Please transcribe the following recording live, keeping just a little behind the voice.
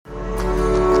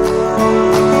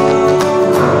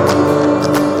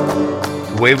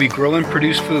way we grow and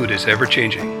produce food is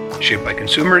ever-changing, shaped by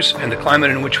consumers and the climate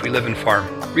in which we live and farm.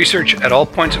 Research at all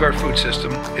points of our food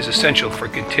system is essential for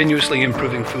continuously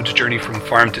improving food's journey from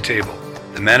farm to table.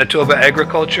 The Manitoba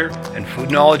Agriculture and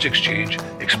Food Knowledge Exchange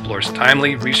explores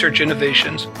timely research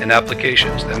innovations and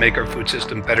applications that make our food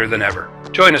system better than ever.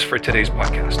 Join us for today's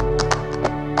podcast.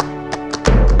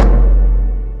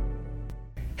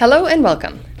 Hello and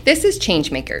welcome. This is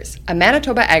ChangeMAKErs, a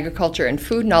Manitoba Agriculture and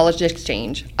Food Knowledge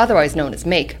Exchange, otherwise known as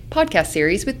MAKE, podcast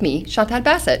series with me, Chantal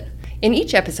Bassett. In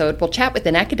each episode, we'll chat with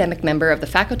an academic member of the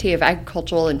Faculty of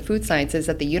Agricultural and Food Sciences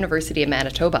at the University of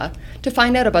Manitoba to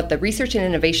find out about the research and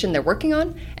innovation they're working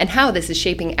on and how this is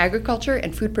shaping agriculture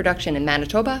and food production in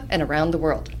Manitoba and around the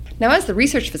world. Now, as the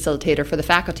research facilitator for the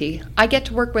faculty, I get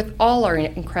to work with all our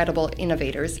incredible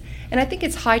innovators, and I think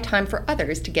it's high time for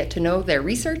others to get to know their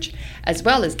research as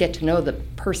well as get to know the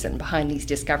person behind these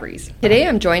discoveries. Today,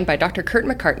 I'm joined by Dr. Curt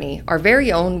McCartney, our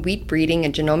very own wheat breeding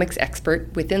and genomics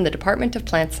expert within the Department of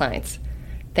Plant Science.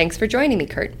 Thanks for joining me,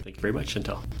 Curt. Thank you very much,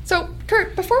 Chantal. So,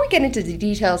 Curt, before we get into the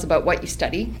details about what you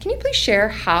study, can you please share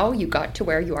how you got to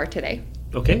where you are today?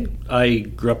 Okay, I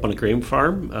grew up on a grain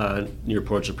farm near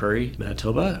Portage Prairie,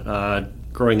 Manitoba.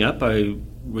 Growing up, I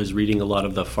was reading a lot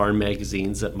of the farm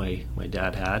magazines that my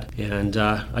dad had, and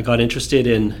I got interested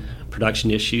in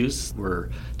production issues. Were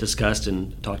discussed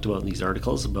and talked about in these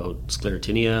articles about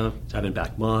sclerotinia,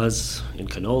 diamondback moths in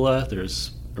canola.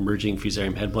 There's emerging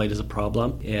fusarium head blight as a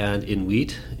problem, and in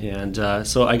wheat. And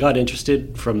so I got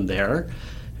interested from there.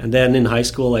 And then in high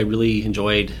school, I really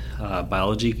enjoyed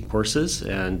biology courses,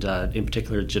 and in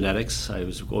particular genetics. I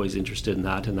was always interested in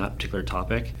that particular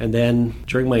topic. And then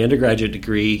during my undergraduate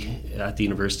degree at the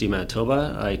University of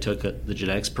Manitoba, I took the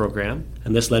genetics program,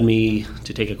 and this led me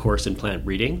to take a course in plant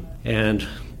breeding. And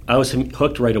I was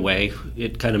hooked right away.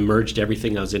 It kind of merged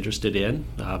everything I was interested in,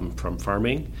 from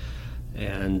farming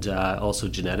and also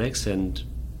genetics, and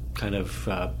kind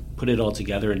of put it all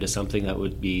together into something that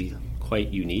would be quite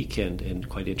unique and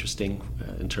quite interesting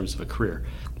in terms of a career.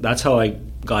 That's how I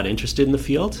got interested in the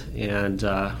field, and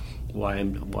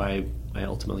why I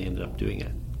ultimately ended up doing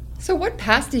it. So what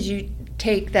path did you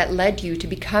take that led you to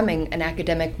becoming an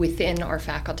academic within our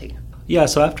faculty? Yeah,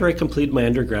 so after I completed my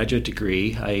undergraduate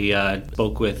degree, I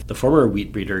spoke with the former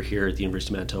wheat breeder here at the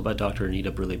University of Manitoba, Dr.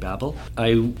 Anita Brulé-Babel.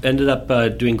 I ended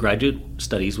up doing graduate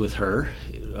studies with her,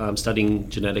 studying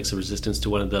genetics of resistance to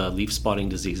one of the leaf spotting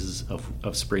diseases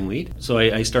of spring wheat. So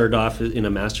I started off in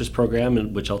a master's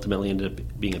program, which ultimately ended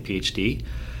up being a PhD.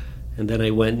 And then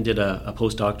I went and did a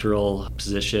postdoctoral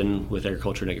position with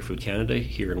Agriculture and Agri-Food Canada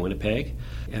here in Winnipeg.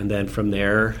 And then from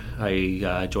there,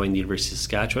 I joined the University of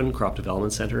Saskatchewan Crop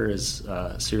Development Centre as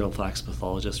a cereal and flax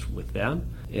pathologist with them.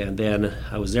 And then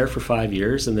I was there for 5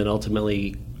 years, and then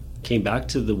ultimately came back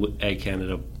to the Ag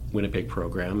Canada Winnipeg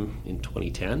program in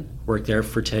 2010. Worked there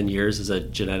for 10 years as a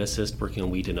geneticist working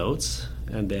on wheat and oats.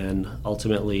 And then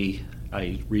ultimately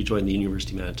I rejoined the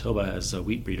University of Manitoba as a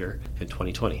wheat breeder in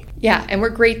 2020. Yeah, and we're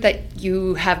great that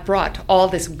you have brought all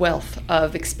this wealth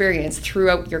of experience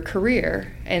throughout your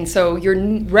career. And so you're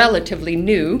relatively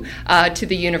new to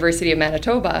the University of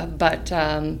Manitoba, but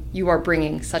you are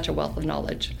bringing such a wealth of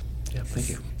knowledge. Yeah, thank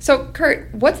you. So,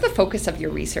 Curt, what's the focus of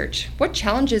your research? What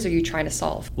challenges are you trying to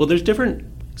solve? Well, there's different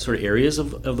sort of areas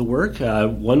of the work.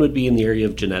 One would be in the area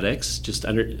of genetics, just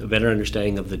a better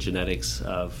understanding of the genetics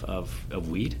of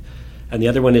wheat. And the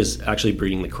other one is actually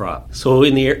breeding the crop. So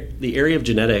in the area of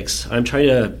genetics, I'm trying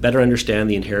to better understand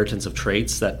the inheritance of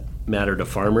traits that matter to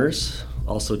farmers,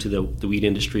 also to the wheat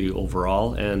industry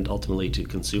overall, and ultimately to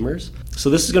consumers. So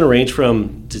this is going to range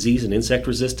from disease and insect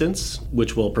resistance,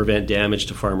 which will prevent damage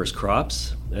to farmers'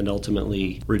 crops and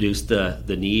ultimately reduce the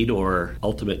need or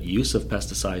ultimate use of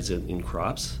pesticides in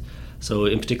crops. So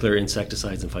in particular,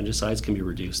 insecticides and fungicides can be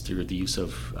reduced through the use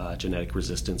of genetic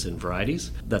resistance in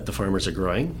varieties that the farmers are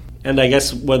growing. And I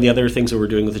guess one of the other things that we're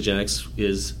doing with the genetics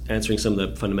is answering some of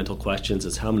the fundamental questions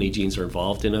is how many genes are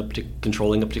involved in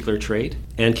controlling a particular trait,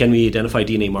 and can we identify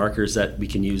DNA markers that we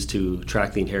can use to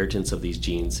track the inheritance of these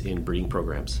genes in breeding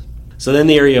programs. So then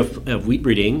the area of wheat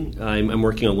breeding, I'm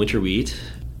working on winter wheat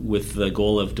with the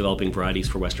goal of developing varieties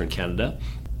for Western Canada.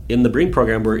 In the breeding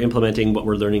program, we're implementing what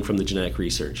we're learning from the genetic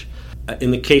research.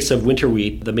 In the case of winter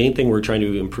wheat, the main thing we're trying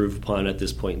to improve upon at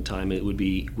this point in time, it would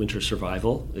be winter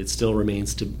survival. It still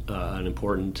remains an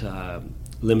important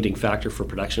limiting factor for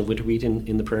production of winter wheat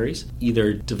in the prairies.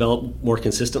 Either develop more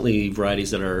consistently varieties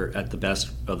that are at the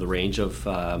best of the range of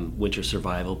winter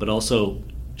survival, but also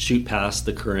shoot past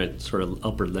the current sort of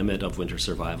upper limit of winter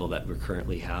survival that we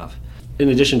currently have. In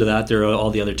addition to that, there are all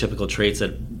the other typical traits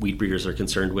that wheat breeders are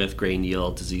concerned with: grain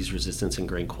yield, disease resistance, and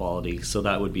grain quality. So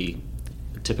that would be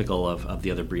typical of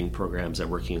the other breeding programs that are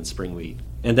working in spring wheat.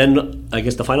 And then I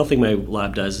guess the final thing my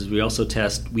lab does is we also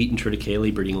test wheat and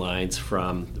triticale breeding lines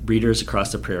from breeders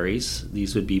across the prairies.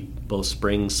 These would be both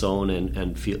spring sown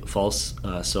and fall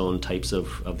sown types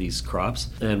of these crops.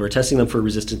 And we're testing them for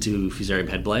resistance to Fusarium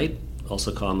head blight,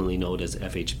 also commonly known as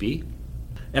FHB.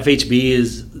 FHB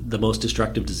is the most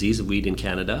destructive disease of wheat in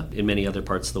Canada, in many other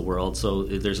parts of the world. So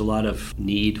there's a lot of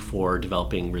need for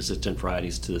developing resistant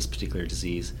varieties to this particular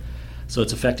disease. So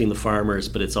it's affecting the farmers,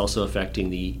 but it's also affecting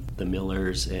the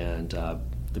millers and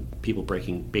the people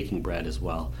baking bread as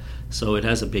well. So it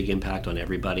has a big impact on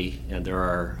everybody, and there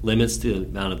are limits to the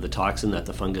amount of the toxin that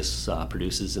the fungus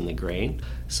produces in the grain.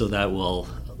 So that will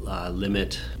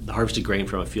limit the harvested grain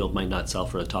from a field might not sell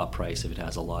for a top price if it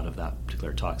has a lot of that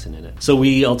particular toxin in it. So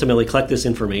we ultimately collect this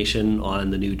information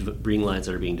on the new breeding lines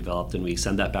that are being developed, and we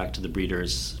send that back to the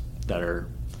breeders that are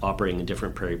operating in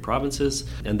different prairie provinces,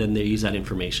 and then they use that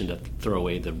information to throw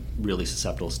away the really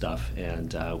susceptible stuff.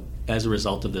 And as a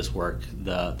result of this work,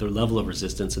 the level of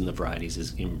resistance in the varieties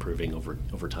is improving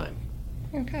over time.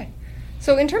 Okay.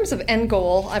 So in terms of end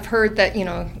goal, I've heard that,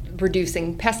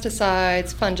 reducing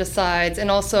pesticides, fungicides, and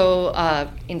also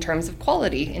in terms of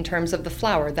quality, in terms of the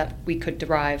flour that we could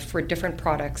derive for different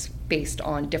products based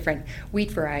on different wheat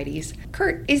varieties.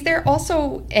 Curt, is there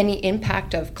also any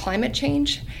impact of climate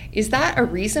change? Is that a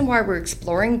reason why we're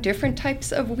exploring different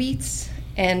types of wheats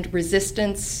and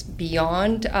resistance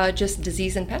beyond just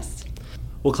disease and pests?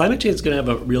 Well, climate change is going to have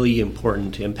a really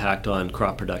important impact on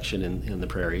crop production in the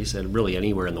prairies and really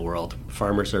anywhere in the world.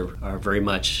 Farmers are very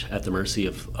much at the mercy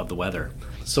of the weather.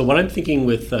 So what I'm thinking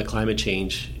with climate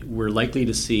change, we're likely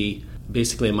to see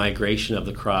basically a migration of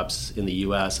the crops in the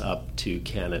U.S. up to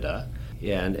Canada.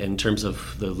 And in terms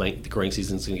of the length, the growing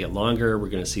season is going to get longer. We're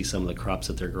going to see some of the crops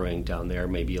that they're growing down there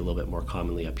maybe a little bit more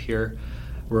commonly up here.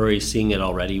 We're already seeing it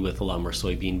already with a lot more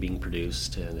soybean being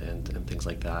produced and things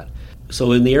like that.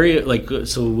 So in the area,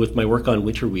 with my work on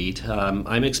winter wheat,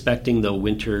 I'm expecting the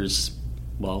winters,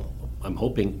 I'm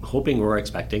hoping or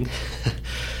expecting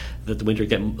that the winter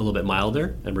get a little bit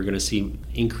milder, and we're going to see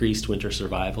increased winter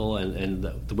survival, and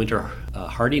the winter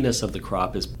hardiness of the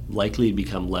crop is likely to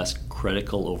become less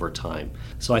critical over time.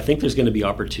 So I think there's going to be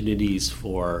opportunities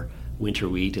for winter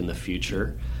wheat in the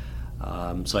future.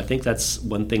 So I think that's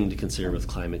one thing to consider with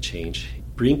climate change.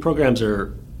 Breeding programs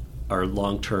are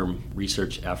long-term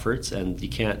research efforts, and you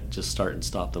can't just start and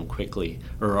stop them quickly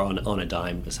or on a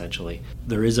dime, essentially.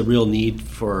 There is a real need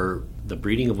for the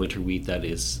breeding of winter wheat that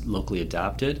is locally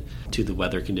adapted to the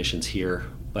weather conditions here,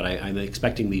 but I'm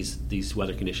expecting these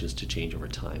weather conditions to change over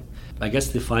time. I guess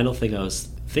the final thing I was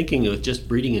thinking of just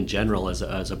breeding in general as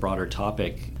a broader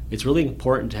topic, it's really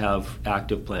important to have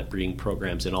active plant breeding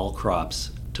programs in all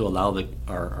crops to allow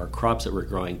our crops that we're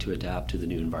growing to adapt to the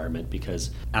new environment,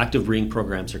 because active breeding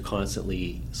programs are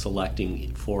constantly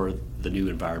selecting for the new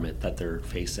environment that they're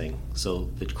facing. So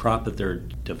the crop that they're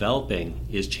developing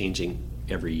is changing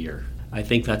every year. I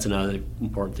think that's another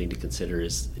important thing to consider.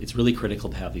 Is it's really critical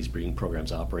to have these breeding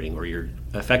programs operating, or you're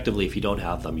effectively, if you don't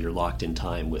have them, you're locked in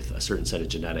time with a certain set of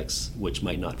genetics which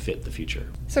might not fit the future.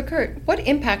 So Curt, what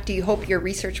impact do you hope your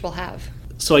research will have?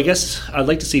 So I guess I'd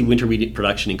like to see winter wheat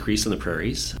production increase on the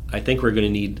prairies. I think we're going to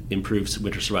need improved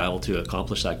winter survival to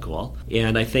accomplish that goal.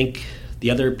 And I think the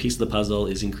other piece of the puzzle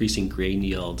is increasing grain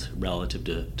yield relative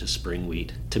to spring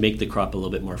wheat to make the crop a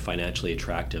little bit more financially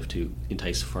attractive to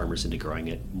entice farmers into growing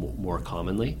it more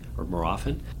commonly or more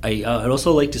often. I'd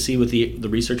also like to see with the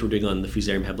research we're doing on the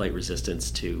Fusarium head blight resistance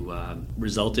to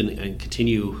result in a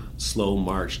continue slow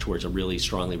march towards a really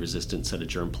strongly resistant set of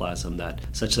germplasm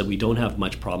such that we don't have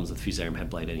much problems with Fusarium head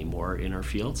blight anymore in our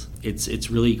fields. It's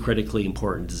really critically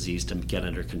important disease to get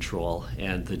under control,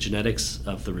 and the genetics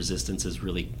of the resistance is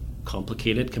really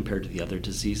complicated compared to the other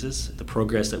diseases. The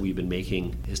progress that we've been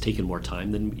making has taken more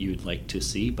time than you'd like to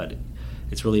see, but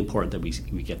it's really important that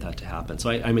we get that to happen. So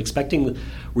I'm expecting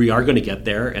we are going to get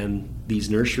there, and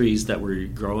these nurseries that we're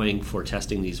growing for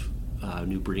testing these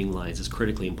new breeding lines is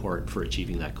critically important for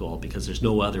achieving that goal, because there's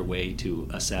no other way to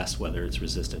assess whether it's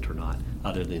resistant or not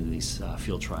other than these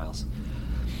field trials.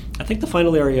 I think the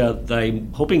final area that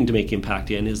I'm hoping to make impact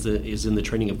in is in the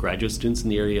training of graduate students in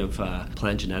the area of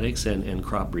plant genetics and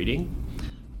crop breeding.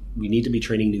 We need to be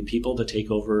training new people to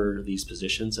take over these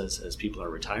positions as people are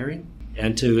retiring,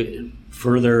 and to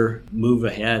further move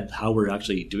ahead how we're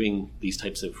actually doing these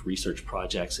types of research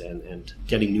projects and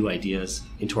getting new ideas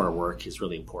into our work is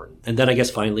really important. And then I guess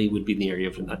finally would be in the area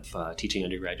of teaching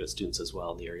undergraduate students as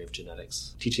well in the area of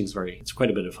genetics. Teaching's it's quite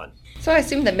a bit of fun. So I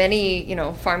assume that many,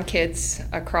 farm kids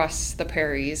across the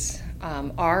prairies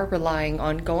are relying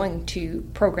on going to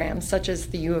programs such as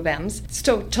the U of M's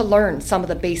to learn some of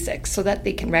the basics so that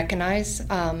they can recognize,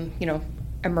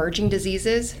 emerging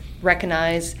diseases,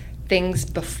 recognize things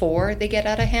before they get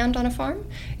out of hand on a farm?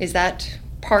 Is that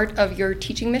part of your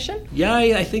teaching mission? Yeah,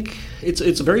 I think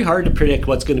it's very hard to predict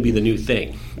what's going to be the new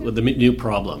thing, the new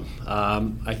problem.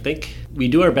 I think we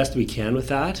do our best we can with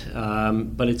that,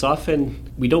 but it's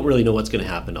often, we don't really know what's going to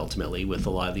happen ultimately with a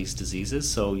lot of these diseases.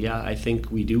 So yeah, I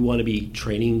think we do want to be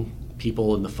training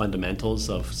people in the fundamentals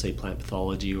of, say, plant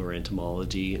pathology or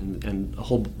entomology and a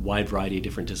whole wide variety of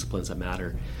different disciplines that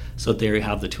matter, so that they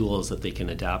have the tools that they can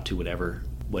adapt to whatever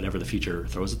the future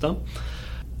throws at them.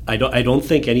 I don't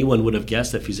think anyone would have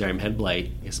guessed that Fusarium head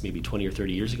blight, I guess maybe 20 or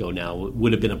 30 years ago now,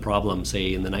 would have been a problem,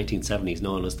 say, in the 1970s.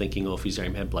 No one was thinking,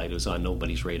 Fusarium head blight was on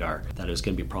nobody's radar, that it was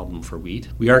going to be a problem for wheat.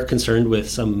 We are concerned with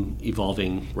some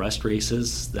evolving rust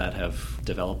races that have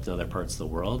developed in other parts of the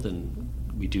world, and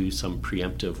we do some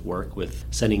preemptive work with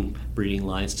sending breeding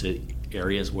lines to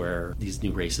areas where these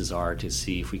new races are to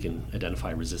see if we can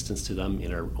identify resistance to them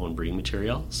in our own breeding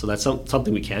material. So that's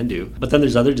something we can do. But then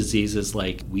there's other diseases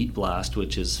like wheat blast,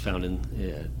 which is found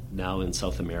now in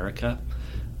South America.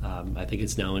 I think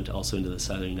it's now also into the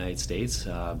southern United States.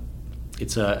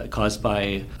 It's caused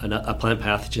by a plant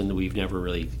pathogen that we've never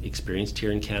really experienced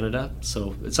here in Canada.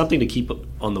 So it's something to keep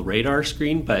on the radar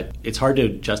screen, but it's hard to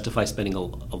justify spending a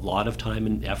lot of time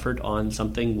and effort on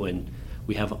something when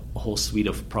we have a whole suite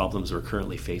of problems we're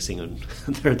currently facing, and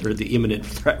they're the imminent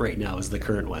threat right now is the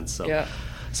current one. So, yeah.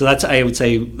 So that's, I would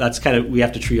say, that's kind of, we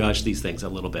have to triage these things a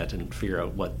little bit and figure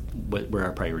out where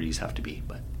our priorities have to be.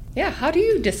 But yeah, how do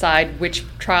you decide which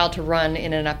trial to run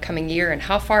in an upcoming year, and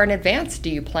how far in advance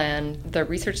do you plan the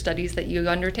research studies that you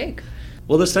undertake?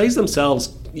 Well, the studies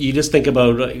themselves, you just think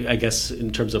about, I guess,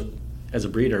 in terms of as a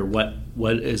breeder, what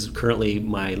is currently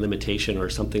my limitation or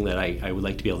something that I would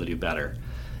like to be able to do better.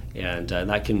 And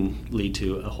that can lead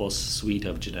to a whole suite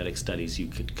of genetic studies you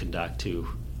could conduct to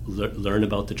learn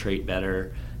about the trait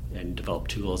better and develop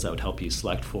tools that would help you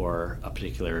select for a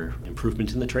particular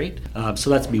improvement in the trait. So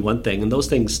that's be one thing, and those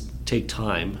things take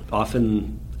time.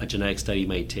 Often a genetic study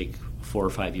might take 4 or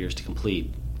 5 years to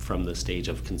complete from the stage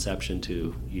of conception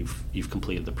to you've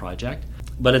completed the project.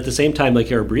 But at the same time,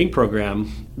 like our breeding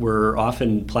program, we're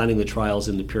often planning the trials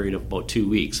in the period of about 2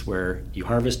 weeks, where you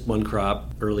harvest one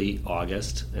crop early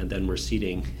August, and then we're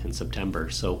seeding in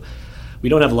September. So we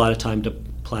don't have a lot of time to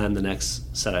plan the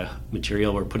next set of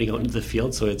material we're putting out into the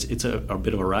field, so it's a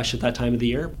bit of a rush at that time of the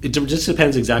year. It just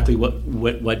depends exactly what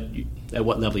at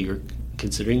what level you're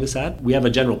considering this at. We have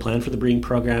a general plan for the breeding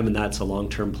program, and that's a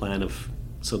long-term plan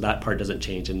so that part doesn't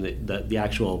change, and the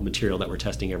actual material that we're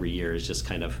testing every year is just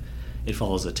kind of, it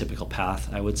follows a typical path,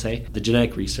 I would say. The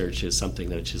genetic research is something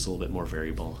that is a little bit more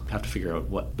variable. We have to figure out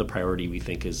what the priority we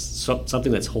think is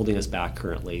something that's holding us back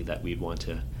currently that we'd want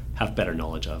to have better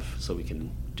knowledge of so we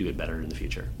can do it better in the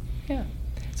future. Yeah.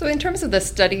 So in terms of the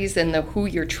studies and who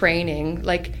you're training,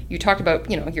 like you talked about,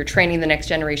 you're training the next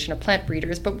generation of plant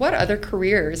breeders, but what other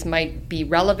careers might be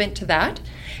relevant to that?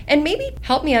 And maybe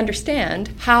help me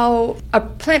understand how a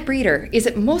plant breeder, is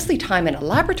it mostly time in a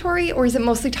laboratory or is it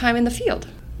mostly time in the field?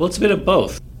 Well, it's a bit of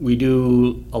both. We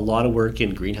do a lot of work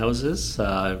in greenhouses.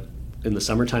 In the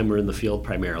summertime, we're in the field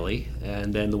primarily.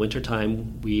 And then in the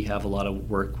wintertime, we have a lot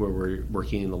of work where we're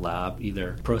working in the lab,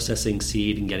 either processing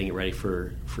seed and getting it ready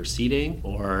for seeding,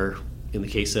 or in the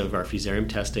case of our Fusarium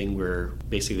testing, we're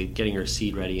basically getting our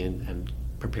seed ready and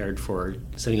prepared for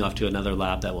sending off to another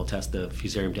lab that will test the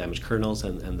Fusarium damaged kernels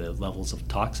and the levels of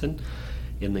toxin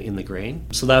in the grain.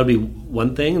 So that would be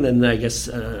one thing. And then I guess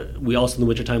we also, in the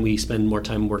wintertime, we spend more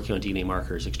time working on DNA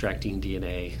markers, extracting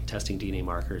DNA, testing DNA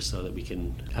markers so that we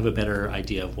can have a better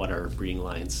idea of what our breeding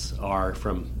lines are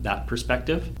from that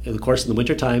perspective. And of course, in the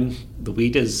wintertime, the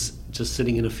wheat is just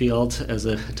sitting in a field as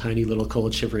a tiny little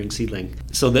cold shivering seedling.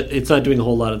 So that it's not doing a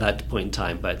whole lot at that point in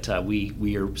time, but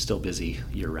we are still busy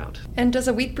year round. And does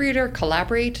a wheat breeder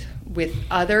collaborate with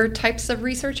other types of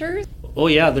researchers? Oh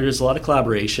yeah, there's a lot of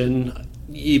collaboration.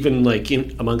 Even like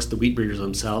amongst the wheat breeders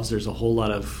themselves, there's a whole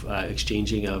lot of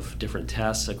exchanging of different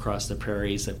tests across the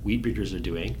prairies that wheat breeders are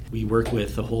doing. We work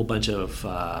with a whole bunch of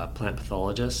plant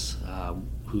pathologists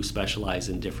who specialize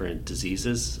in different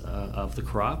diseases of the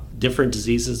crop. Different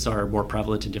diseases are more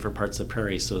prevalent in different parts of the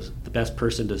prairie, so the best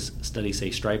person to study,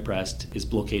 say, stripe rust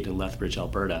is located in Lethbridge,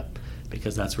 Alberta,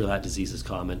 because that's where that disease is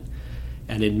common.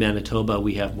 And in Manitoba,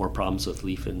 we have more problems with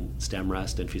leaf and stem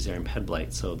rust and Fusarium head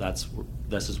blight, so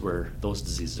this is where those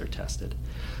diseases are tested.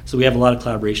 So we have a lot of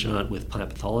collaboration with plant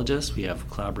pathologists. We have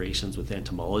collaborations with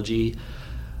entomologists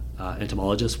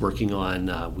working on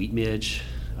wheat midge.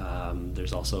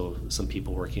 There's also some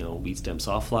people working on wheat stem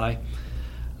sawfly.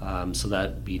 So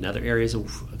that'd be another areas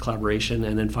of collaboration.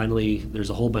 And then finally, there's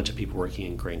a whole bunch of people working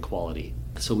in grain quality.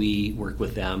 So we work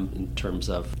with them in terms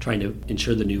of trying to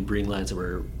ensure the new breeding lines that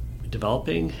we're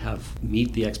developing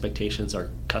meet the expectations our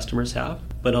customers have,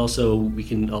 but also we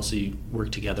can also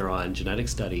work together on genetic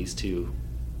studies to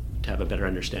have a better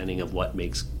understanding of what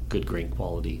makes good grain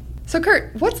quality. So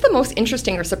Curt, what's the most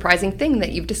interesting or surprising thing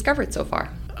that you've discovered so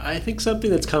far? I think something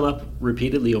that's come up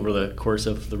repeatedly over the course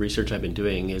of the research I've been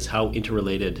doing is how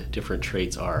interrelated different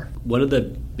traits are. One of the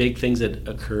big things that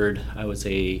occurred, I would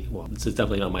say, well, this is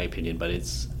definitely not my opinion, but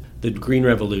it's the Green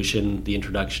Revolution, the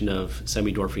introduction of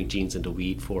semi-dwarfing genes into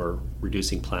wheat for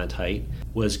reducing plant height,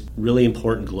 was really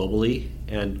important globally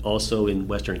and also in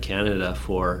Western Canada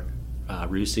for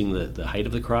reducing the height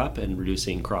of the crop and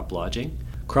reducing crop lodging.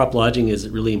 Crop lodging is a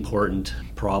really important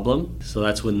problem. So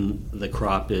that's when the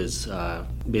crop is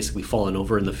basically falling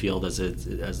over in the field as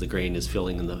the grain is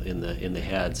filling in the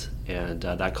heads, and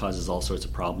that causes all sorts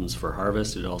of problems for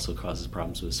harvest. It also causes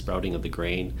problems with sprouting of the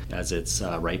grain as it's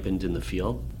ripened in the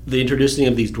field. The introducing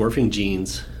of these dwarfing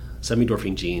genes,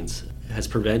 semi-dwarfing genes, has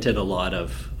prevented a lot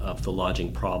of the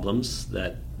lodging problems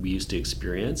that we used to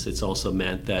experience. It's also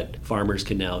meant that farmers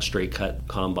can now straight cut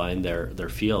combine their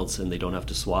fields and they don't have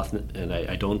to swath, and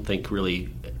I don't think really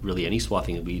any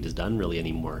swathing of wheat is done really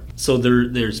anymore. So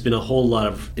there's been a whole lot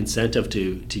of incentive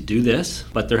to do this,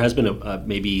 but there has been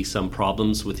maybe some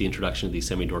problems with the introduction of these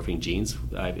semi-dwarfing genes.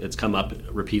 It's come up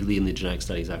repeatedly in the genetic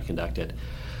studies I've conducted.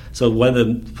 So one of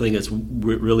the things that's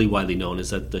really widely known is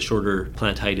that the shorter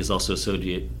plant height is also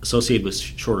associated with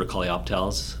shorter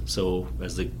coleoptils. So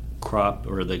as the crop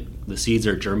or the seeds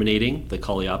are germinating, the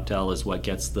coleoptile is what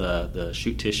gets the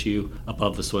shoot tissue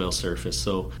above the soil surface.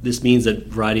 So this means that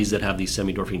varieties that have these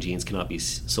semi-dwarfing genes cannot be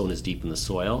sown as deep in the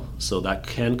soil. So that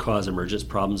can cause emergence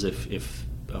problems if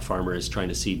a farmer is trying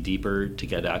to seed deeper to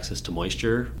get access to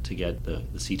moisture to get the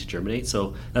seed to germinate.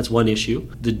 So that's one issue.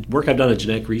 The work I've done in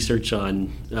genetic research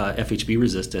on FHB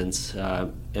resistance,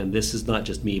 and this is not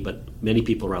just me, but many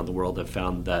people around the world have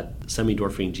found that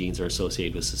semi-dwarfing genes are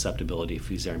associated with susceptibility to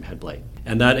Fusarium head blight.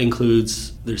 And that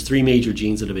includes, there's 3 major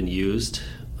genes that have been used.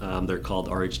 They're called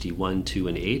RHD1, 2,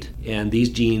 and 8. And these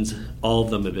genes, all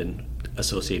of them have been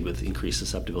associated with increased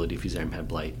susceptibility to Fusarium head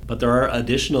blight. But there are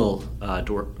additional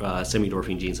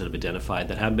semi-dwarfing genes that have been identified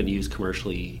that haven't been used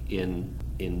commercially in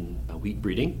wheat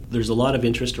breeding. There's a lot of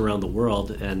interest around the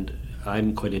world, and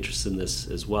I'm quite interested in this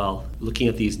as well, looking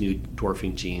at these new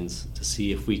dwarfing genes to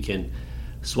see if we can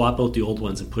swap out the old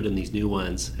ones and put in these new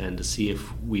ones, and to see if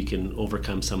we can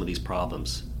overcome some of these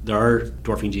problems. There are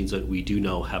dwarfing genes that we do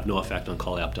know have no effect on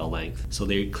coleoptile length, so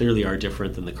they clearly are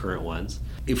different than the current ones.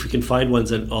 If we can find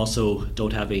ones that also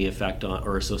don't have any effect on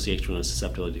or association with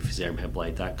susceptibility to Fusarium head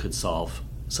blight, that could solve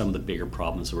some of the bigger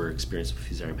problems we're experiencing with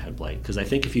Fusarium head blight. Because I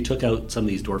think if you took out some of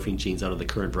these dwarfing genes out of the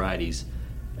current varieties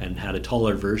and had a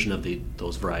taller version of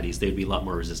those varieties, they'd be a lot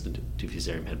more resistant to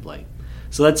Fusarium head blight.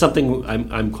 So that's something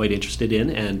I'm quite interested in.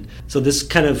 And so this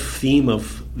kind of theme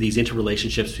of these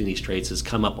interrelationships between these traits has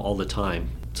come up all the time.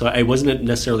 So I wasn't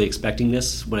necessarily expecting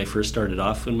this when I first started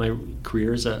off in my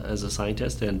career as a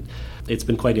scientist, and it's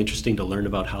been quite interesting to learn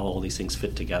about how all these things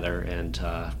fit together. And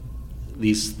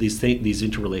these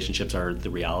interrelationships are the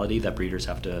reality that breeders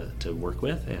have to work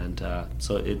with, and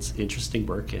so it's interesting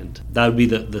work, and that would be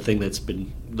the thing that's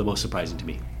been the most surprising to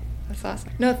me. That's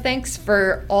awesome. No, thanks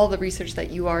for all the research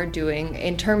that you are doing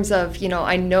in terms of,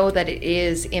 I know that it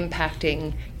is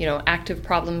impacting, active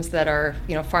problems that are,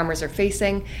 farmers are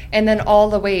facing, and then all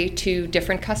the way to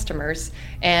different customers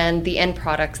and the end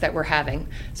products that we're having.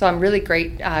 So I'm really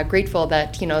grateful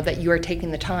that, that you are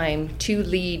taking the time to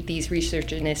lead these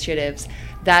research initiatives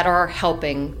that are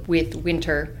helping with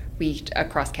winter wheat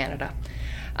across Canada.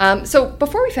 So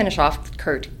before we finish off,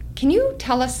 Curt, can you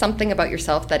tell us something about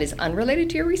yourself that is unrelated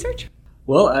to your research?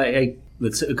 Well,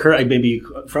 maybe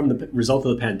from the result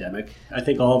of the pandemic, I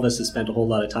think all of us have spent a whole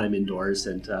lot of time indoors,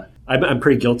 and I'm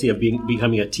pretty guilty of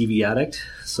becoming a TV addict.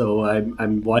 So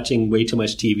I'm watching way too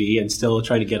much TV and still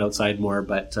trying to get outside more.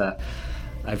 But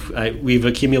we've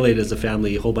accumulated as a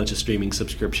family a whole bunch of streaming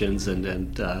subscriptions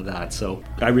and that. So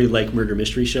I really like murder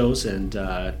mystery shows, and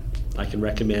I can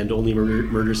recommend Only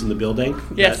Murders in the Building.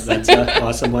 Yes, that's an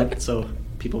awesome one. So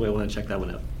people may want to check that one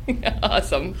out.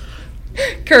 Awesome.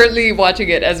 Currently watching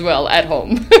it as well at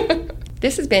home.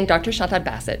 This has been Dr. Chantal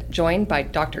Bassett, joined by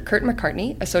Dr. Curt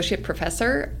McCartney, Associate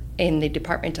Professor in the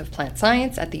Department of Plant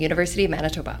Science at the University of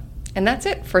Manitoba. And that's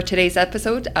it for today's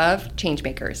episode of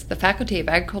ChangeMAKErs, the Faculty of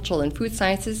Agricultural and Food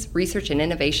Sciences Research and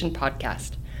Innovation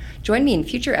podcast. Join me in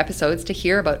future episodes to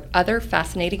hear about other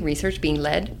fascinating research being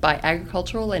led by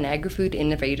agricultural and agri-food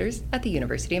innovators at the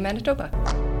University of Manitoba.